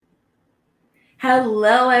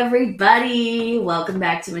Hello, everybody. Welcome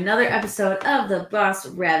back to another episode of the Boss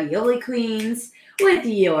Ravioli Queens with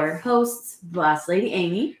your hosts, Boss Lady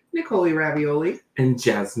Amy, Nicole Ravioli, and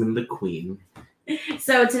Jasmine the Queen.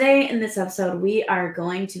 So today in this episode, we are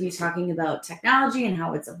going to be talking about technology and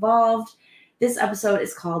how it's evolved. This episode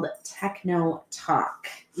is called Techno Talk.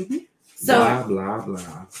 Mm-hmm. So, blah, blah,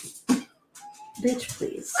 blah. Bitch,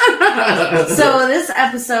 please. So this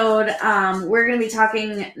episode, we're going to be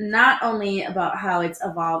talking not only about how it's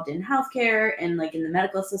evolved in healthcare and like in the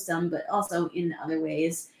medical system, but also in other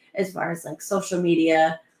ways as far as like social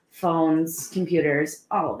media, phones, computers,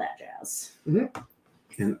 all of that jazz. Mm-hmm.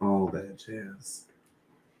 And all that jazz.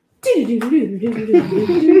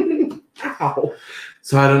 Ow.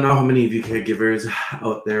 So I don't know how many of you caregivers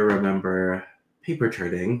out there remember paper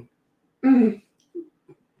charting. Mm.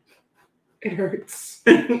 It hurts.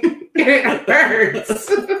 It hurts.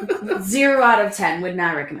 0 out of 10 would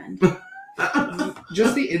not recommend.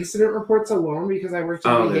 Just the incident reports alone, because I worked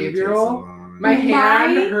in behavioral, My my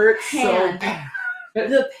hand hurts so bad.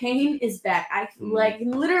 The pain is back. I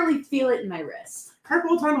literally feel it in my wrist.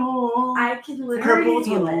 Carpal tunnel. I can literally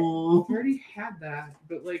feel it. I already had that,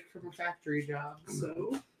 but like from a factory job,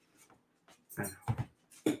 so. I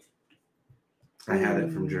know. I had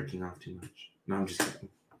it from jerking off too much. No, I'm just kidding.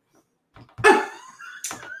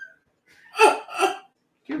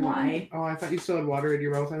 Why? Oh, I thought you still had water in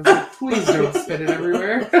your mouth. I was like, please don't spit it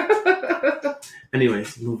everywhere.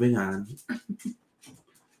 Anyways, moving on.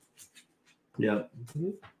 Yep.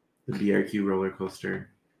 The BRQ roller coaster.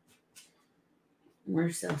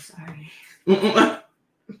 We're so sorry.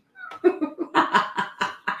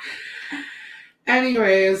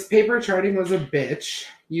 Anyways, paper charting was a bitch.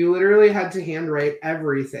 You literally had to handwrite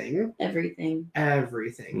everything. Everything.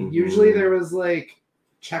 Mm-hmm. Usually there was like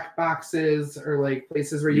check boxes or like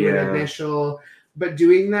places where you would initial, but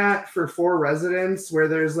doing that for 4 residents where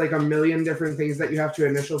there's like a million different things that you have to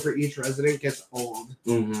initial for each resident gets old.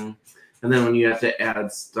 Mm-hmm. And then when you have to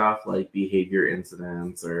add stuff like behavior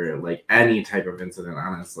incidents or like any type of incident,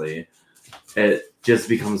 honestly, it just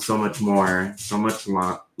becomes so much more,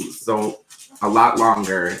 a lot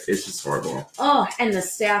longer. It's just horrible. Oh, and the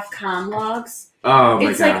staff comm logs. Oh my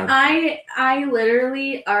God. It's like I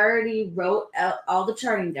literally already wrote out all the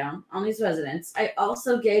charting down on these residents. I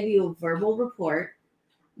also gave you a verbal report.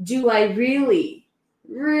 Do I really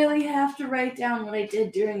have to write down what I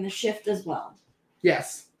did during the shift as well?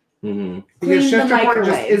 Yes. Mm-hmm. Because shift report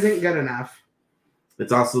just isn't good enough.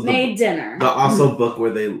 It's also made dinner. The also book where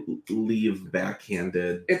they leave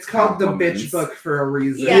backhanded. It's called the bitch book for a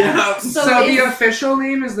reason. Yeah. So the official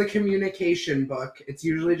name is the communication book. It's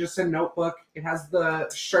usually just a notebook. It has the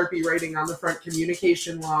Sharpie writing on the front,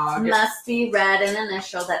 communication log. Must be read and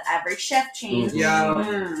initialed at every shift change. Yeah.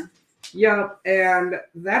 Mm. Yep, and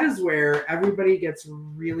that is where everybody gets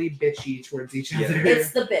really bitchy towards each other. It's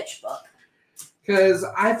the bitch book. Because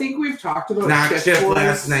I think we've talked about shift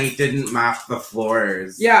last night didn't mop the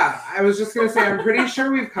floors. Yeah, I was just going to say, I'm pretty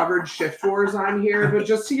sure we've covered shift wars on here, but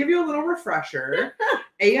just to give you a little refresher,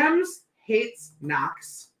 AMs hates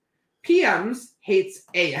Knox, PMs hates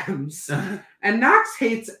AMs, and Knox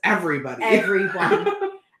hates everybody. Everyone.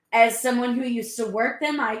 As someone who used to work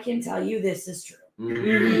them, I can tell you this is true.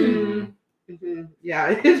 Mm-hmm. Mm-hmm.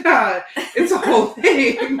 Yeah, it's a whole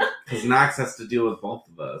thing. Because Knox has to deal with both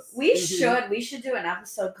of us. We should do an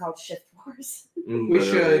episode called Shift Wars. We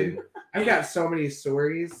should. I've got so many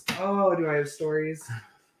stories. Oh, do I have stories?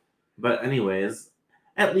 But anyways,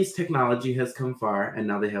 at least technology has come far, and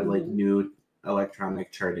now they have like new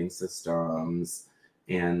electronic charting systems,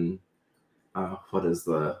 and what is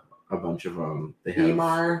a bunch of them? They have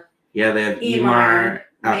EMR. Yeah, they have EMR,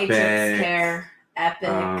 Matrix Epic, Care. Epic.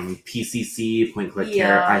 PCC, point click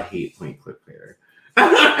care. I hate point click care.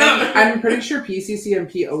 I'm pretty sure PCC and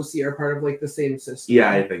POC are part of like the same system.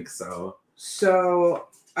 Yeah, I think so. So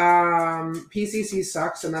PCC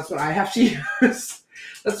sucks, and that's what I have to use.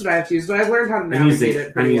 That's what I have to use. But I've learned how to navigate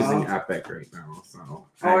it pretty well. I'm using Epic right now. So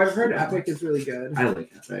I've heard Epic is really good. I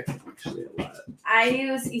like Epic actually a lot. I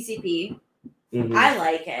use ECP. Mm-hmm. I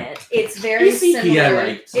like it. It's very ECP similar. I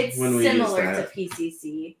liked it's when we similar used to that.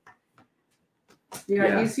 PCC.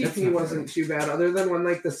 Yeah, ECP wasn't too bad, other than when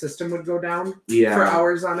like the system would go down Yeah. for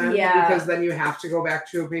hours on end. Yeah. Because then you have to go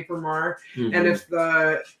back to a paper MAR. Mm-hmm. And if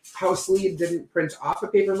the house lead didn't print off a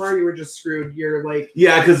paper MAR, you were just screwed. You're like,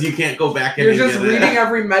 yeah, because you can't go back and you're just get reading it.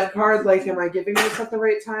 every med card. Like, am I giving this at the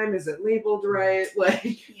right time? Is it labeled right?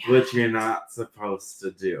 Like, Which you're not supposed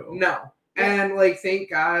to do. No. And like, thank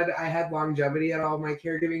God I had longevity at all my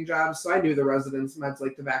caregiving jobs, so I knew the residents' meds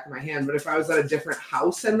like the back of my hand. But if I was at a different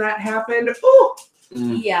house and that happened,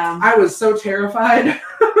 Yeah. I was so terrified.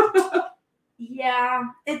 Yeah,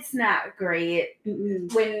 it's not great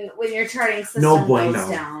Mm-mm. when your charting system No bueno. goes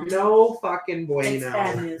down. No fucking It's bueno.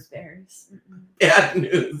 bad news bears. Mm-mm. Bad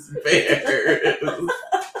news bears.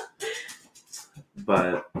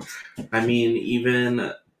 But I mean,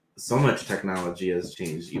 even so much technology has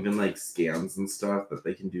changed. Even like scans and stuff that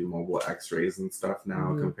they can do mobile X-rays and stuff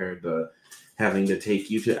now Mhm. compared to having to take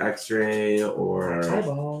you to X-ray or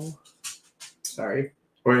Eyeball. Sorry.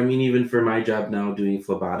 or I mean, even for my job now doing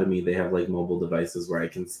phlebotomy, they have like mobile devices where I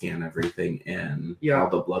can scan everything in, Yeah.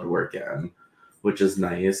 all the blood work in, which is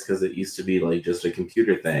nice because it used to be like just a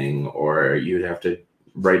computer thing, or you'd have to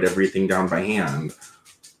write everything down by hand.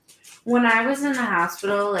 When I was in the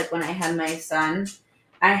hospital, like when I had my son,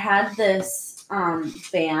 I had this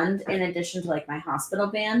band in addition to like my hospital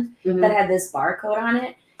band Mhm. that had this barcode on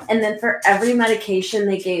it. And then for every medication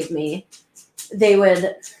they gave me, they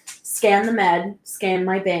would scan the med, scan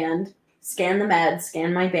my band, scan the med,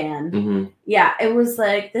 scan my band. Mm-hmm. Yeah, it was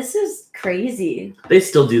like, this is crazy. They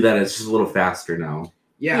still do that. It's just a little faster now.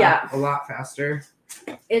 Yeah, a lot faster.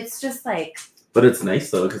 It's just like, But it's nice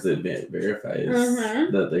though because it verifies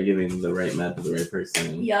Mhm. that they're giving the right med to the right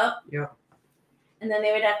person. yep. Yep. And then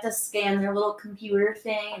they would have to scan their little computer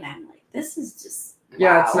thing, and I'm like, this is just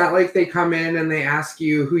Yeah, it's wow. not like they come in and they ask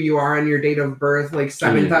you who you are and your date of birth like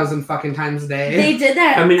 7,000 fucking times a day. They did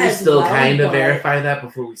that. I mean, we as still well, kind of but- verify that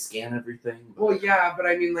before we scan everything. Well, yeah, but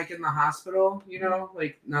I mean, like in the hospital, you know,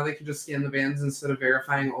 like now they can just scan the bands instead of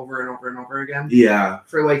verifying over and over and over again Yeah.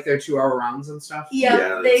 for like their 2-hour rounds and stuff. Yep,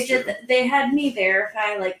 Yeah, they that's did. true. They had me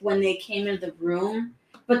verify like when they came into the room,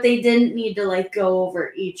 but they didn't need to like go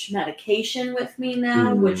over each medication with me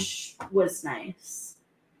now, Mhm. which was nice.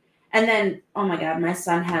 And then, oh my god, my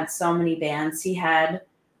son had so many bands. He had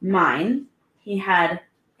mine, he had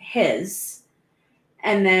his,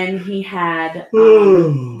 and then he had the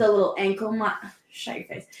little ankle shut your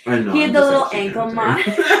face. I know. He had I'm the just little actually ankle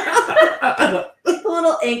monitor. The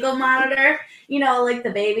little ankle monitor, you know, like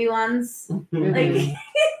the baby ones. Like,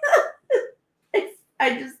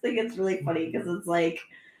 I just think it's really funny because it's like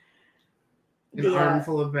An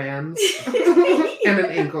armful of bands and an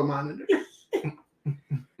ankle monitor.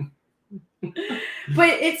 But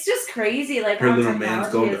it's just crazy, like Her how little man's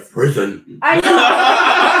technology going to is. prison. I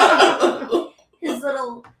know. His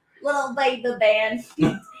little baby band.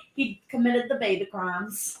 He committed the baby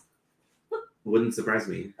crimes. Wouldn't surprise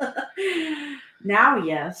me. Now,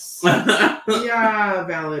 yes. Yeah,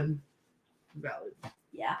 valid.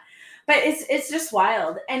 Yeah. But it's just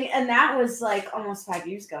wild. And that was like almost 5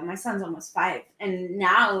 years ago. My son's almost 5. And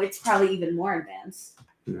now it's probably even more advanced.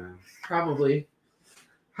 Yeah. Probably.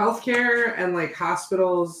 Healthcare and like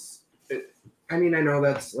hospitals, I mean, I know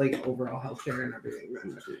that's like overall healthcare and everything,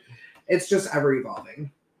 but it's just ever evolving.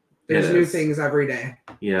 There's It new is. things every day.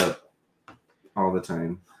 Yeah. All the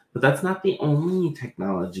time. But that's not the only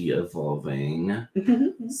technology evolving.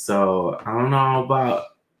 So I don't know about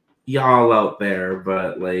y'all out there,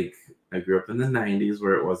 but like I grew up in the 90s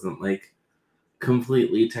where it wasn't like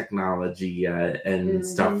completely technology yet and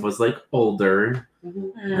stuff was like older.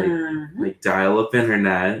 Like dial-up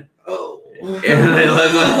internet. Oh. And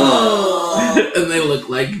they look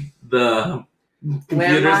like the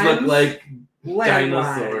computers look Landlines? like Landlines.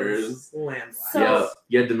 dinosaurs. Landlines. So- Yeah,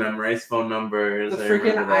 you had to memorize phone numbers. The I freaking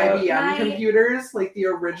remember that. IBM computers, like the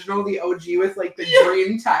original, the OG with like the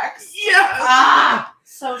green text. Yeah.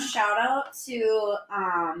 So shout out to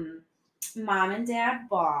Mom and Dad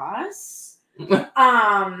Boss.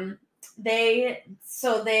 They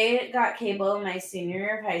got cable my senior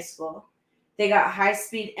year of high school. They got high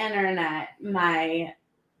speed internet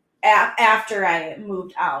after I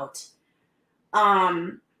moved out.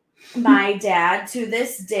 My dad to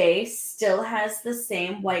this day still has the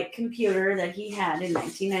same white computer that he had in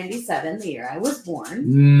 1997, the year I was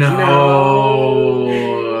born. No.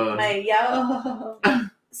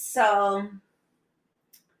 So,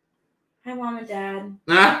 hi, Mom and Dad.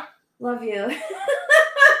 Love you.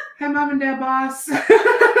 Hi, Mom and Dad Boss.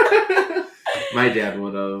 My dad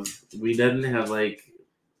would have. We didn't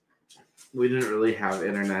really have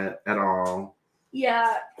internet at all.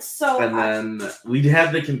 Yeah. So. And then we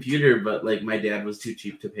had the computer, but like my dad was too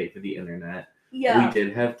cheap to pay for the internet. Yeah. We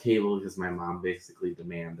did have cable because my mom basically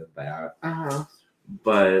demanded that. Uh-huh.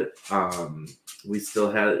 But we still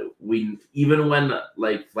had even when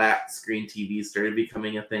like flat screen TVs started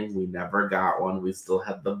becoming a thing, we never got one. We still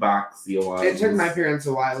had the boxy ones. It took my parents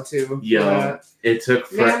a while too. Yeah, it took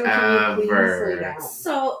Man, can you please lay forever. down?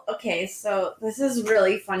 So this is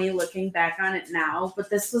really funny looking back on it now, but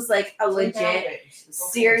this was like a legit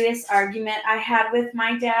serious argument I had with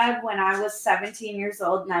my dad when I was 17 years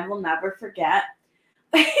old, and I will never forget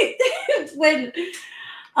when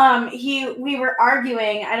We were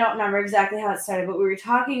arguing. I don't remember exactly how it started, but we were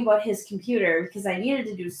talking about his computer because I needed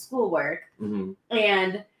to do schoolwork. Mm-hmm.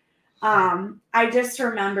 And I just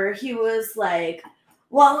remember he was like,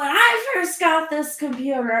 well, when I first got this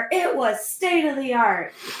computer, it was state of the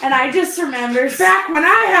art. And I just remember back when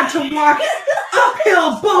I had to walk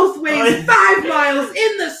uphill both ways 5 miles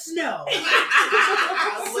in the snow.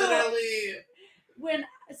 Literally.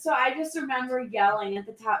 So I just remember yelling at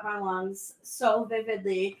the top of my lungs so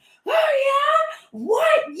vividly, oh yeah?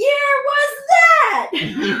 What year was that?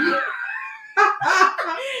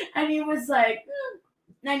 And he was like,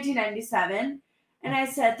 1997. And I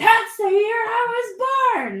said, that's the year I was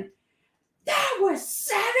born. That was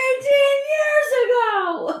 17 years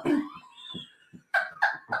ago.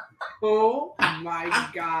 Oh my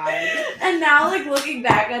God. And now, like, looking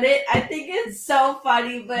back on it, I think it's so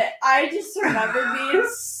funny, but I just remember being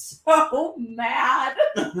so mad.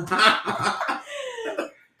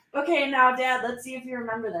 Okay, now, Dad, let's see if you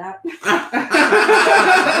remember that.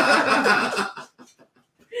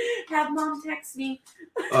 Have Mom text me.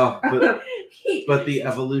 Oh, but the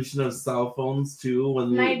evolution of cell phones too,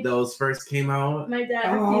 when those first came out. My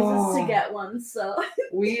dad refuses to get one, so.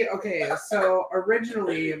 So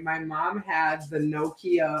originally my mom had the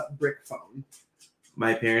Nokia brick phone.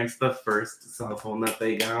 My parents, the first cell phone that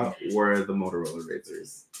they got were the Motorola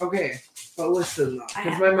Razors. Okay, but listen though,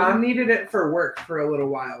 because my mom needed it for work for a little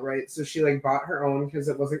while, right? So she like bought her own because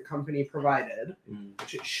it wasn't company provided,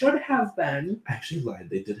 which it should have been. I actually lied.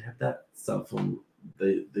 They did have that cell phone.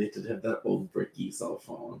 They did have that old bricky cell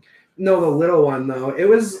phone. No, the little one though. It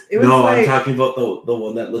was. No, like, I'm talking about the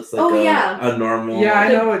one that looks like a normal. Yeah, I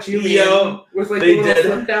know what you mean. Yeah, with like the little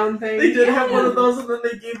flip down thing. They did have one of those, and then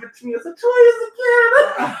they gave it to me as a toy as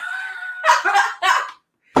a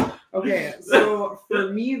kid. Okay, so for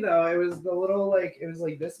me though, it was the little like it was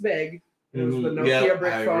like this big. It was the Nokia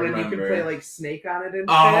brick phone, and you could play like Snake on it and shit.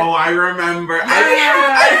 Oh, I remember. Yeah.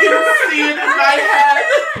 I can see it in my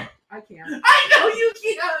head. I can't. I know you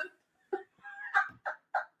can.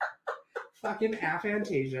 Fucking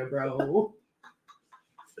aphantasia, bro.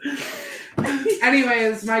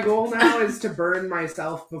 Anyways, my goal now is to burn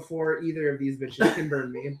myself before either of these bitches can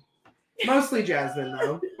burn me. Mostly Jasmine,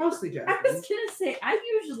 though. Mostly Jasmine. I was gonna say, I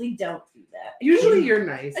usually don't do that. Usually you're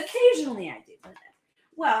nice. Occasionally I do that.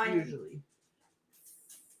 Well, usually.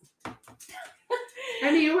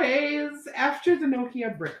 Anyways, after the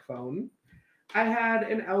Nokia brick phone, I had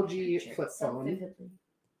an LG flip phone. Vividly.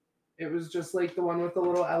 It was just like the one with the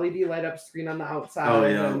little LED light up screen on the outside. Oh,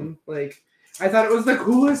 yeah. And like, I thought it was the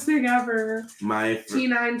coolest thing ever.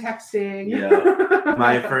 T9 texting. Yeah.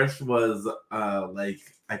 My first was like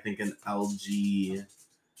I think an LG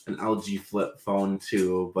flip phone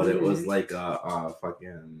too, but it was like a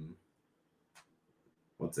fucking,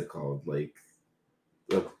 what's it called? Like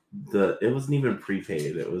it wasn't even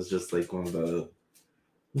prepaid. It was just like one of the.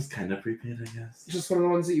 It was kind of prepaid, I guess. Just one of the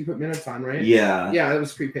ones that you put minutes on, right? Yeah. Yeah, it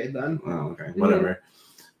was prepaid then. Oh, okay. Whatever.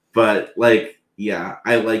 But, like, yeah,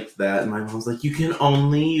 I liked that. And my mom's like, you can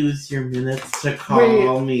only use your minutes to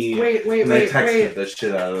call me. Wait. And I texted the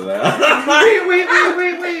shit out of that. Wait.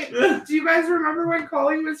 Do you guys remember when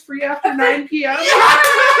calling was free after 9 p.m.?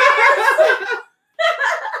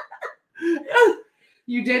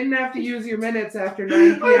 You didn't have to use your minutes after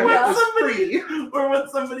 9 p.m. Or when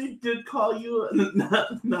somebody did call you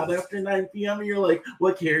not after 9 p.m. and you're like,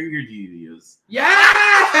 what carrier do you use?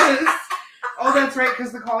 Yes! Oh, that's right,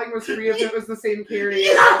 because the calling was free if it was the same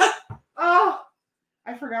carrier. Yeah. Oh,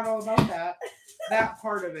 I forgot all about that. That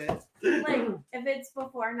part of it. Like, if it's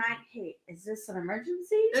before 9, hey, is this an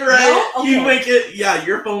emergency? Right? No? Okay. You make it,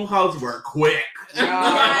 your phone calls were quick.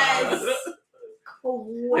 Yes.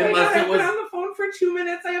 Unless it was on the phone for 2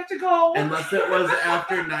 minutes, I have to go. Unless it was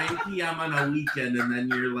after 9 p.m. on a weekend, and then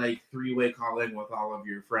you're like 3-way calling with all of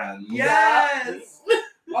your friends. Yes.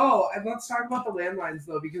 Oh, and let's talk about the landlines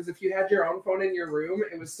though, because if you had your own phone in your room,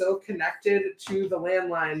 it was still connected to the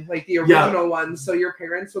landline, like the original one. So your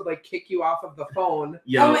parents would like kick you off of the phone.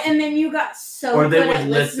 Yeah. Oh, and then you got so good at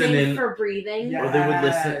listening for breathing. Or they would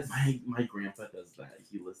listen. My grandpa does that.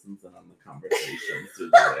 He listens in on the conversations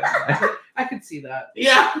through the landline. I could see that.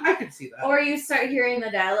 Yeah, I could see that. Or you start hearing the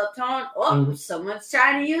dial-up tone. Oh, someone's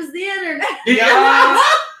trying to use the internet. Yeah.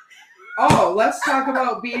 Oh, let's talk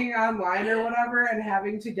about being online or whatever and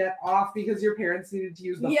having to get off because your parents needed to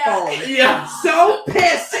use the phone. Yeah. So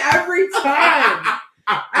pissed every time.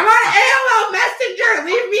 I'm on AOL Messenger.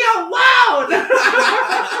 Leave me alone.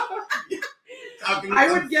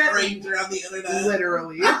 I would get stranger on the internet.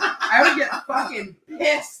 Literally. I would get fucking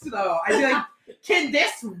pissed though. I'd be like, can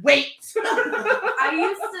this wait? I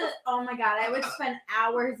used to, oh my god, I would spend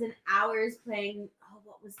hours and hours playing,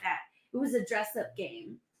 what what was that? It was a dress-up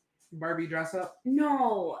game. Barbie dress up.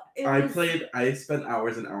 No, I spent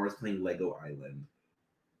hours and hours playing Lego Island.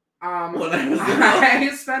 When I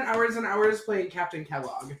spent hours and hours playing Captain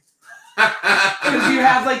Kellogg. Because you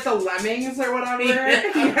have like the lemmings or whatever.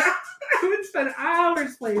 Yeah. I would spend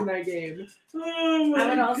hours playing that game. Oh I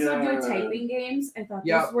would also do typing games. I thought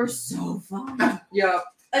those were so fun. Yep.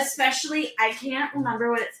 Especially, I can't remember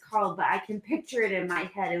what it's called, but I can picture it in my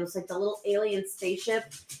head. It was like the little alien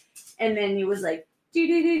spaceship, and then it was like do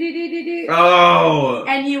do do do do do do. Oh.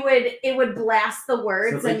 And it would blast the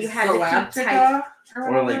words, So and like you had to keep typing. Galactica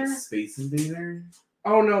Or like Space Invader.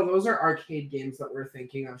 Oh no, those are arcade games that we're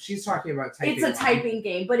thinking of. She's talking about typing. It's a typing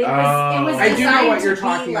game, but it was I do know what you're designed to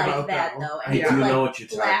talking be like about, that though. though. I And you do would, like, know what you're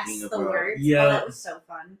blast talking the about. words. Yeah. Oh, that was so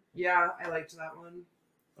fun. Yeah, I liked that one.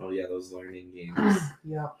 Oh yeah, those learning games.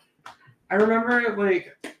 Yep. I remember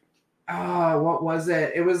like what was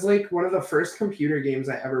it? It was like one of the first computer games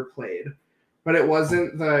I ever played. But it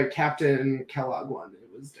wasn't the Captain Kellogg one. It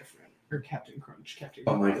was different. Or Captain Crunch.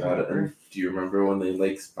 Oh my god! And do you remember when they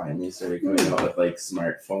like finally started coming out with like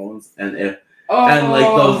smartphones and and like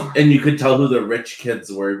those and you could tell who the rich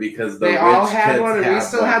kids were because the they rich all had kids one and we had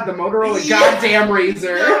still one. had the Motorola goddamn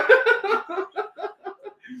Razor.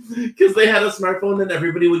 Because they had a smartphone and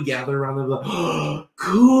everybody would gather around and be like, oh,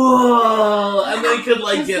 cool! And they could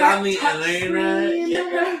like get on the internet.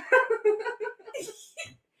 Yeah.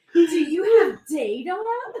 Do you have data?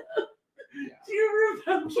 Do you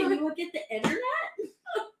remember? Can you look at the internet?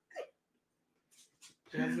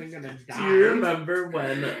 Jasmine gonna die. Do you remember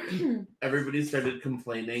when everybody started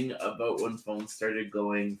complaining about when phones started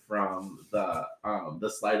going from the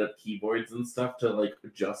slide up keyboards and stuff to like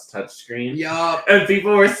just touchscreen? Yup. And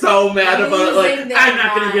people were so mad about it, like, Losing their I'm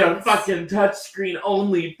not gonna get a minds. fucking touchscreen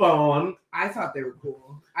only phone. I thought they were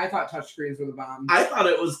cool. I thought touchscreens were the bomb. I thought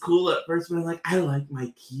it was cool at first, but I'm like, I like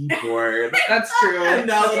my keyboard. That's true. And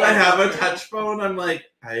now that I have a touch phone, I'm like,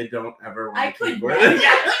 I don't ever want I a could keyboard. never.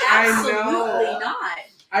 I Absolutely know. not.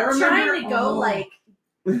 I remember Trying to go like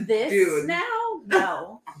this Dude. now?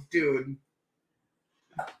 No. dude.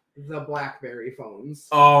 The BlackBerry phones.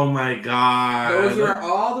 Oh my god. Those were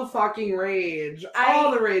all the fucking rage.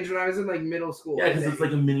 All the rage when I was in like middle school. Yeah, I because think. it's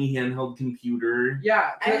like a mini handheld computer.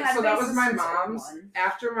 Yeah, I had so that my was my sister's old mom's. one.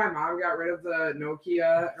 After my mom got rid of the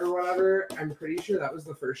Nokia or whatever, I'm pretty sure that was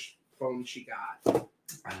the first phone she got.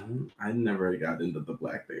 I never got into the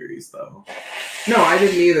Blackberries though. No, I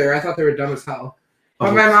didn't either. I thought they were dumb as hell. But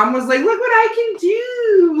Oh. my mom was like, "Look what I can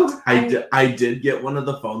do." I did get one of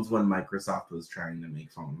the phones when Microsoft was trying to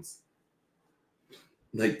make phones.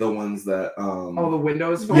 Like the ones that Oh, the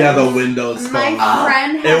Windows phones. yeah, the Windows My phone.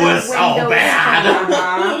 friend had It was a so Windows bad. phone.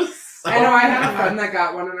 Uh-huh. It was so I know. I had a bad. friend that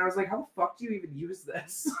got one, and I was like, "How the fuck do you even use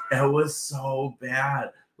this?" It was so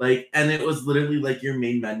bad. Like, and it was literally like your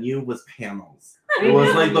main menu was panels. It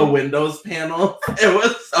was like the Windows panel. It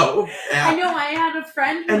was so bad. I know. I had a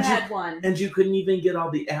friend who And had one. And you couldn't even get all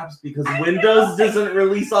the apps because Windows doesn't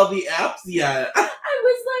release all the apps yet. I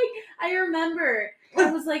was like, I remember.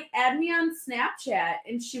 I was like, add me on Snapchat,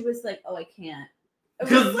 and she was like, oh, I can't. I was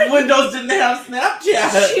Because like- Windows didn't have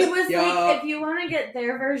Snapchat. She was Yeah. like, if you want to get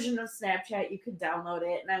their version of Snapchat, you could download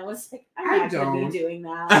it. And I was like, I'm not going to don't. be doing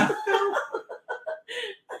that.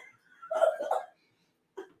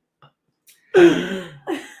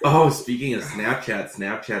 Oh, speaking of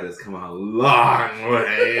Snapchat has come a long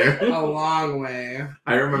way. A long way.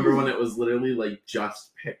 I remember when it was literally like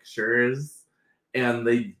just pictures, and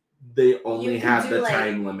they only You could had do, the like-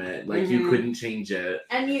 time limit. Like you Mhm. couldn't change it.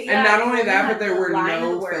 And you, And not only you that, had but there the were line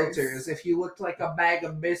no of words. filters. If you looked like a bag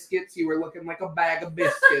of biscuits, you were looking like a bag of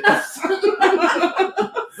biscuits.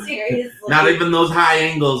 Seriously. Not even those high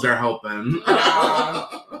angles are helping.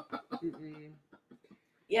 Mm-mm.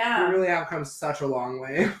 Yeah. We really have come such a long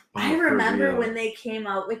way. I Oh, for remember real. when they came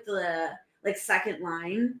out with the like second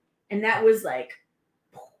line, and that was like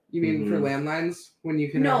You mean for Mhm. landlines when you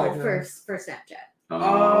can no have, like, for Snapchat.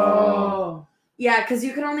 Oh. Yeah, because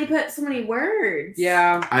you can only put so many words.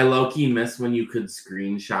 Yeah. I low-key miss when you could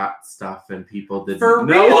screenshot stuff and people didn't For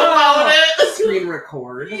know real? about it. Screen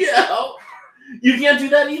record. Yeah. You can't do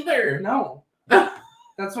that either. No.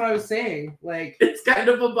 That's what I was saying. Like, It's kind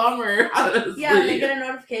of a bummer, honestly. Yeah, they get a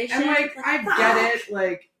notification. and like, I get it.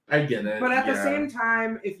 Like, I get it. but at the yeah. same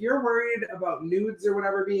time, if you're worried about nudes or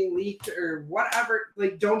whatever being leaked or whatever,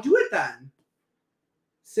 like, don't do it then.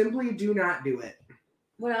 Simply do not do it.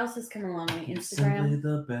 What else has come along? Like Simply Instagram.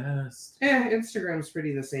 the best. Instagram's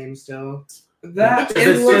pretty the same still. That It's the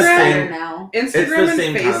It's same. better Instagram, now. Instagram and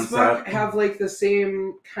same Facebook concept. have like the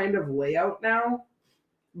same kind of layout now,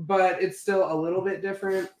 but it's still a little bit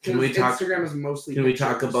different. Can we 'cause talk- Instagram is mostly. Can we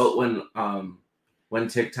talk pictures. about when when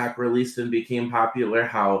TikTok released and became popular,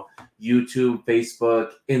 how YouTube,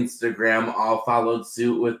 Facebook, Instagram all followed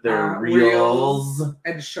suit with their reels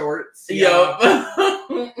and shorts. Yup.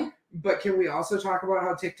 But can we also talk about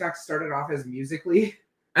how TikTok started off as Musical.ly?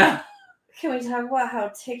 Can we talk about how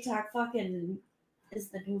TikTok fucking is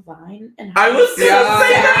the new Vine? And I was so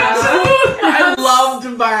sad. I loved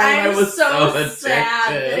Vine. I was so addicted.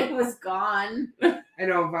 sad that it was gone. I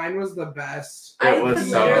know, Vine was the best. I It was could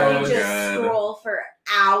so literally just good. scroll for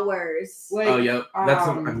hours. Like, Oh, yep.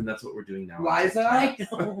 That's what we're doing now. Liza? I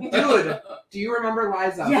know. Dude, do you remember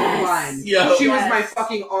Liza? Yes. From Vine? Yep. She was Yes. my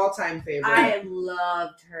fucking all-time favorite. I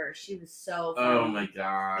loved her. She was so funny. Oh my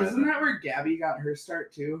god. Isn't that where Gabby got her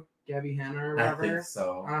start too? Gabby Hanna or I whatever? think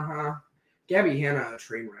so. Uh-huh. Gabby Hanna, a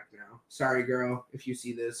train wreck now. Sorry, girl, if you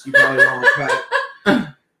see this. You probably won't,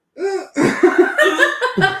 but...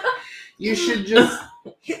 you should just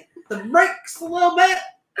hit the brakes a little bit.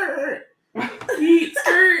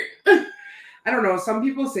 I don't know. Some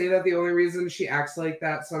people say that the only reason she acts like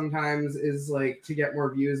that sometimes is like to get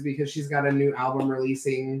more views because she's got a new album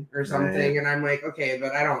releasing or something. Right. And I'm like, okay,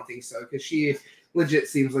 but I don't think so because she legit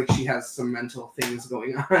seems like she has some mental things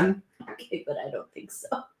going on. Okay, but I don't think so.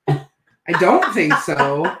 I don't think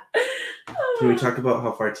so. Can we talk about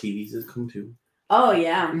how far TVs has come to? Oh,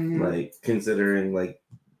 yeah. Mhm. Like, considering, like,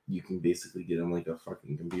 you can basically get them like a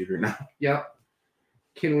fucking computer now. Yep.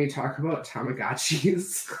 Can we talk about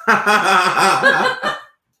Tamagotchis?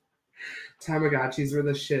 Tamagotchis were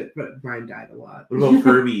the shit, but mine died a lot. What about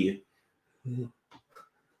Furby?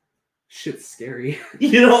 Shit's scary.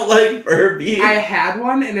 You don't like Furby? I had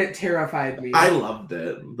one and it terrified me. I loved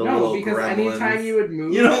it. The no, little because gremlins. anytime you would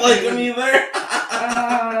move, You don't like it them would- either?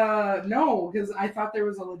 No, because I thought there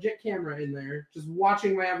was a legit camera in there, just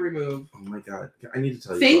watching my every move. Oh my god! I need to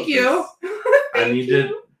tell you. Thank about you. This. Thank I need you.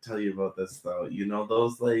 to tell you about this though. You know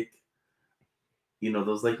those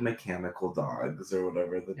mechanical dogs or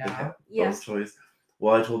whatever that they Yeah. have. Yes. Those toys.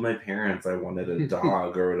 Well, I told my parents I wanted a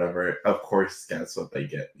dog or whatever. Of course, guess what they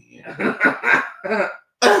get me?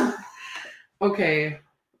 Okay,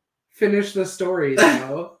 finish the story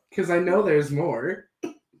though, because I know there's more.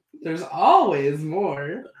 There's always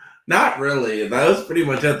more. Not really. That was pretty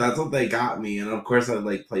much it. That's what they got me, and of course I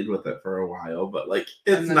like played with it for a while. But like,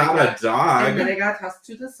 it's And then not it a dog. And then it got tossed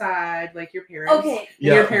to the side, like your parents. Okay. And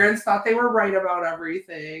Yeah. your parents thought they were right about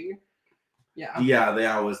everything. Yeah. Yeah, they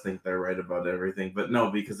always think they're right about everything, but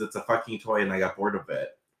no, because it's a fucking toy, and I got bored of it.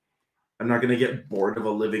 I'm not gonna get bored of a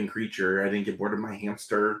living creature. I didn't get bored of my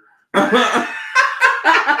hamster.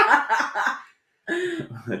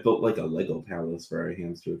 I built like a Lego palace for our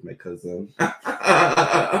hamster with my cousin.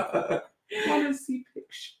 I want to see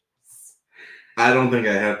pictures. I don't think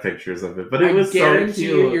I have pictures of it, but it I was so guarantee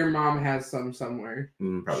you cute. your mom has some somewhere.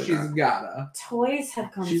 Probably She's not. gotta. Toys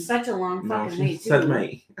have come She's- such a long No, fucking way, she too. said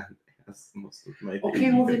my yes, most of my Okay,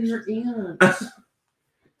 baby well then your pictures. aunt.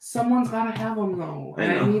 Someone's gotta have them though, I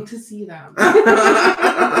and I know. need to see them.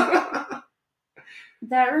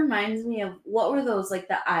 That reminds me of, what were those, like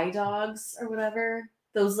the eye dogs or whatever?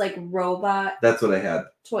 Those like robot That's what I had.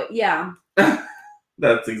 toy. Yeah.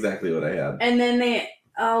 That's exactly what I had. And then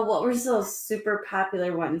what were those super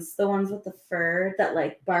popular ones? The ones with the fur that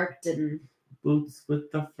like barked and. Boots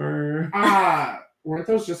with the fur. Weren't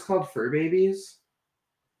those just called fur babies?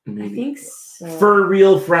 I think so. For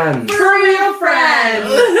real friends. For real friends!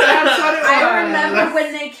 That's what it was. I remember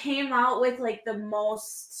when they came out with like the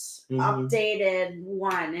most Mhm. updated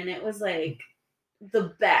one, and it was like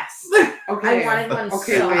the best. Okay. I wanted one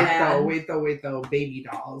Okay, so wait bad. wait though. Baby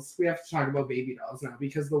dolls. We have to talk about baby dolls now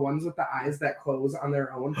because the ones with the eyes that close on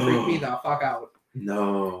their own freak me the fuck out.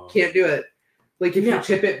 No. Can't do it. Like if No. you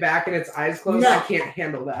tip it back and its eyes close, No. I can't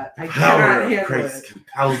handle that. I Power cannot of handle Christ it.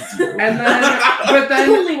 compels you. And then, but then,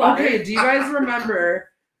 Holy water. okay. Do you guys remember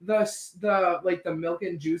the milk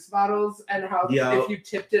and juice bottles and how Yeah. if you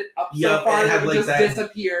tipped it up Yeah, so far, it it had, would like, just that-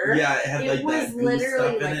 disappear? Yeah, it had It like was that goo literally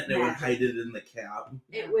stuff in like it, and it would magic. hide it in the cap.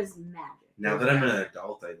 It was magic. Now that I'm an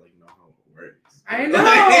adult, I like know how it works. I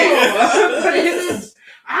know. But This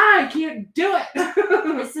I can't do it.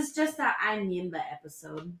 This is just that I mean the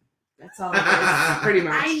episode. That's all it is. Pretty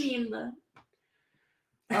much. I mean the.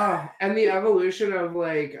 Oh, and the evolution of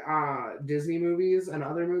like Disney movies and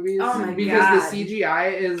other movies. Oh my because God. the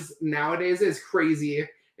CGI is nowadays is crazy.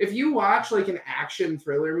 If you watch like an action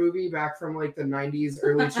thriller movie back from like the 90s,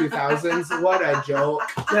 early 2000s, what a joke.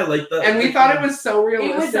 Yeah, like the. And we thought it was so It was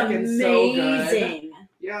realistic and so good. amazing.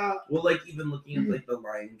 Yeah. Well, like even looking at like the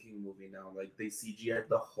Lion King movie now, like they CGI'd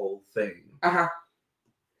the whole thing. Uh-huh.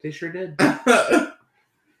 They sure did.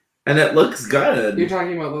 And it looks good. You're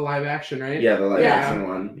talking about the live action, right? Yeah, the live Yeah. action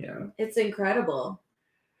one. Yeah. It's incredible.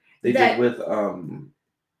 They That- did with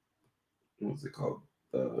what's it called?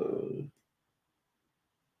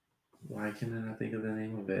 Why can I not think of the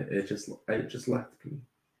name of it? It just left me.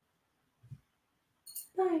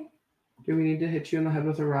 Bye. Do we need to hit you in the head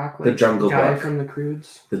with a rock? The Jungle guy Book. from the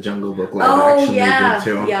Croods? The Jungle Book live Oh action yeah, they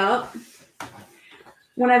did too. yep.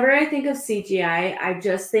 Whenever I think of CGI, I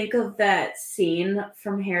just think of that scene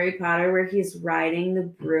from Harry Potter where he's riding the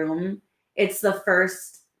broom. It's the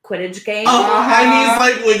first Quidditch game. Oh, and he's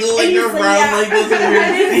like And wiggling he's around yeah. like this And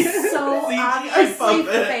weird it's so CGI obviously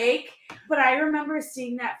puppet. fake. But I remember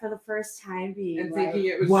seeing that for the first time being And like, thinking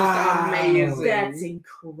it was Wow. just amazing. that's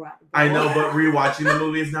incredible. I know, but rewatching the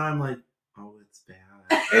movies now, I'm like, oh, it's bad.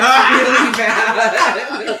 It's really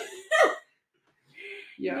bad.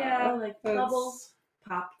 Yeah, like that's- bubble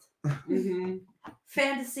popped. Mhm.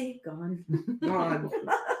 Fantasy gone. God.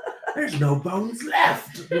 There's no bones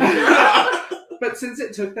left. But since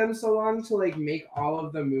it took them so long to like make all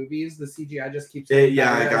of the movies, the CGI just keeps It getting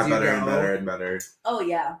got as you better and go. better and better. Oh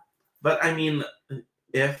yeah. But I mean,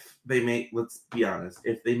 if they make, let's be honest,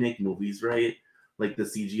 if they make movies right, like the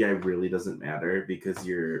CGI really doesn't matter because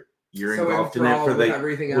you're So involved in it enthralled for with the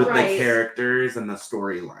everything with else. Right. the characters and the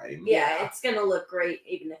storyline. Yeah, it's gonna look great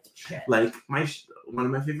even if it's shit. Like one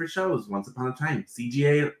of my favorite shows, Once Upon a Time.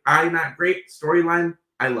 CGI, not great. Storyline,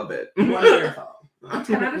 I love it. Wonderful. 10 out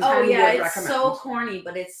of 10 Oh yeah, would it's recommend. so corny,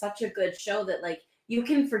 but it's such a good show that like you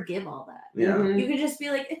can forgive all that. Yeah. Mhm. You can just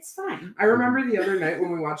be like, it's fine. I remember the other night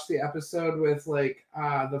when we watched the episode with like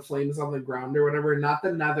the flames on the ground or whatever, not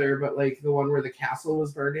the nether, but like the one where the castle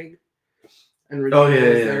was burning and Regina was yeah.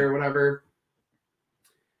 there or whatever.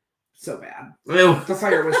 So bad. Ew. The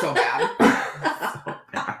fire was so bad.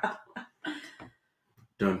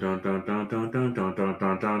 Dun dun dun dun dun dun dun dun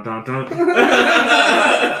dun dun dun dun.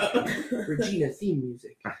 Regina theme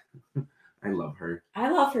music. I love her. I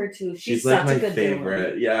love her too. She's like such my a good favorite.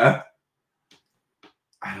 villain. Yeah.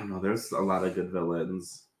 I don't know. There's a lot of good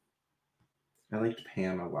villains. I liked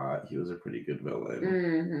Pan a lot. He was a pretty good villain.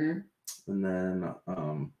 Mm-hmm. And then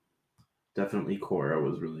definitely Cora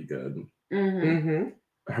was really good.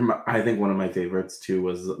 Mm-hmm. I think one of my favorites too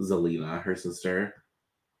was Zelina, her sister.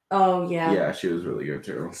 Oh yeah. Yeah, she was really good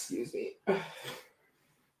too. Excuse me.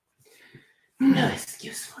 No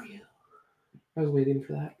excuse for you. I was waiting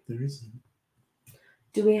for that. There isn't.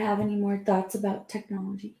 Do we have any more thoughts about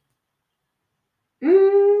technology?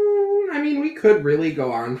 I mean, we could really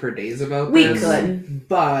go on for days about We this. could.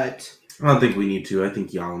 But I don't think we need to. I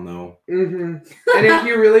think y'all know. and if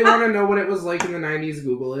you really want to know what it was like in the 90s,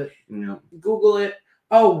 Google it. Yeah. Google it.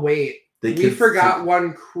 Oh wait, The we kids forgot to- one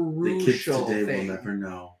The kids crucial today thing. will never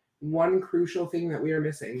know. One crucial thing that we are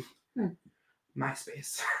missing. Hmm.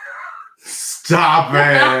 MySpace. Stop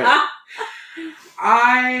it!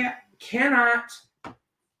 I cannot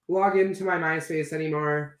log into my MySpace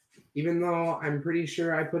anymore, even though I'm pretty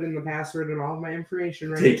sure I put in the password and all of my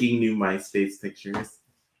information right. Taking new MySpace pictures.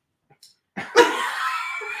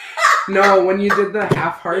 No, when you did the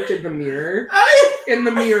half heart in the mirror. In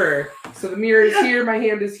the mirror. So the mirror is here, my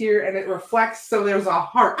hand is here, and it reflects, so there's a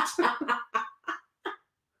heart.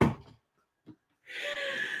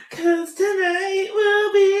 Cause tonight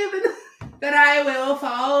will be the That I will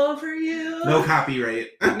fall for you. no copyright.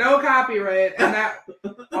 No copyright. And that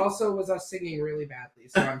also was us singing really badly,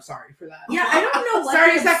 so I'm sorry for that. Yeah, I don't know what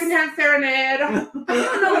Sorry, the secondhand serenade. I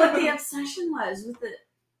don't know what the obsession was with it.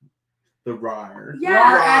 The RAR. Yeah,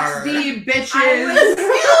 RAR XD, bitches. I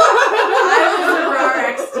was a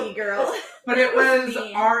RAR XD girl. But it was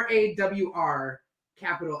Me. RAWR,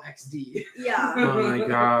 capital XD. Yeah. Oh my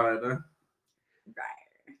god.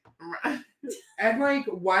 And like,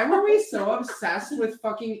 why were we so obsessed with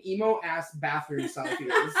fucking emo ass bathroom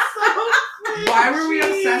selfies? Why were we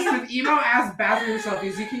obsessed with emo ass bathroom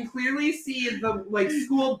selfies? You can clearly see the like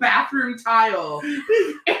school bathroom tile.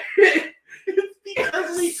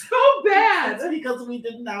 Because we So bad. It's because we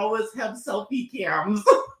didn't always have selfie cams.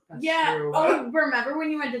 That's Yeah. true. Oh, remember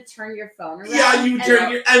when you had to turn your phone around? Yeah, you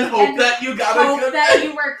turn your and hope and that you got hope a good that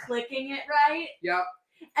you were clicking it right. Yep.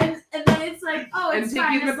 And then it's like, oh, And it's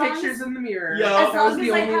fine. taking the As long pictures as, in the mirror. Yeah. as That long was as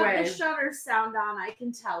the I only have way. the shutter sound on, I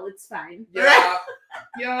can tell it's fine. Yep.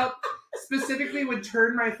 Yep. Specifically would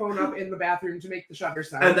turn my phone up in the bathroom to make the shutter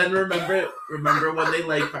sound. And then remember when they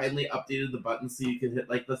like finally updated the button so you could hit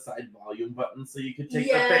like the side volume button so you could take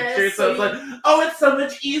Yes, the picture. So so it's like, oh, it's so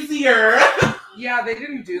much easier. yeah, they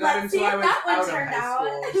didn't do that Let's see until I if was that one out of turned high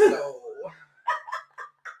out. school.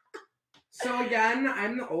 So again,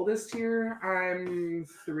 I'm the oldest here. I'm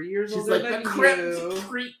 3 years She's older like than the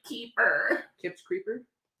crypt you. keeper. Kips Creeper?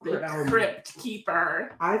 The Realm. crypt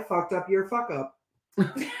keeper. I fucked up your fuck up.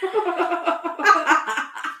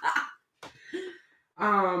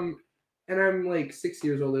 And I'm like 6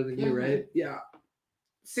 years older than you, right? Yeah.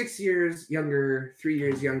 6 years younger, 3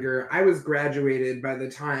 years younger. I was graduated by the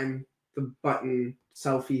time the button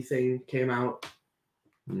selfie thing came out.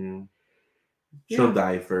 Yeah. She'll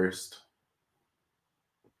die first.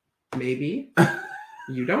 Maybe.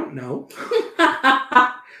 You don't know.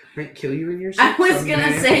 Might kill you in your sleep I was someday.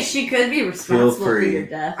 gonna say she could be responsible for your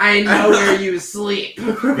death. I know where you sleep.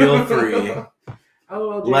 Feel free. Oh,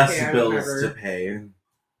 well, JK, Less bills to pay.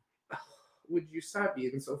 Would you stop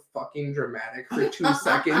being so fucking dramatic for 2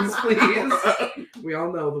 seconds, please? We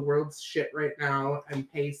all know the world's shit right now,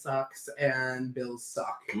 and pay sucks, and bills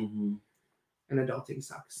suck, Mm-hmm. and adulting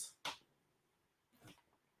sucks.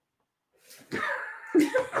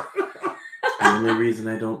 The only reason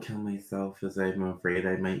I don't kill myself is I'm afraid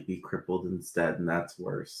I might be crippled instead, and that's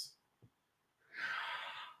worse.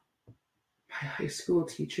 My high school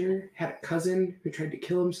teacher had a cousin who tried to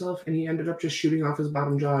kill himself, and he ended up just shooting off his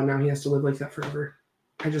bottom jaw, and now he has to live like that forever.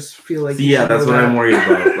 I just feel like... See, yeah, that's what I'm worried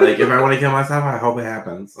about. Like, if I want to kill myself, I hope it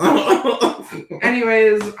happens.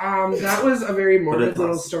 Anyways, that was a very morbid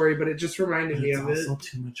little story, but it just reminded me of it. It's also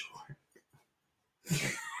too much work.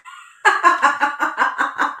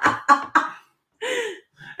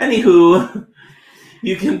 Anywho,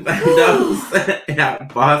 you can find us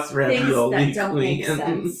at Boss Ravioli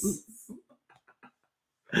Queens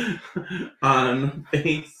on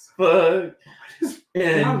Facebook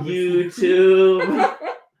and YouTube.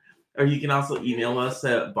 Or you can also email us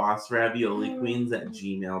at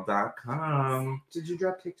bossravioliqueens@gmail.com. Did you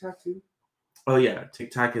drop TikTok too? Oh yeah,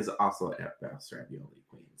 TikTok is also at Boss Ravioli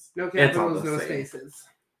Queens. No capitals, no spaces.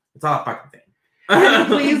 It's all a fucking thing. And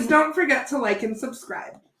please don't forget to like and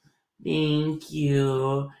subscribe. Thank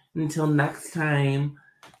you. Until next time.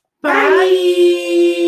 Bye.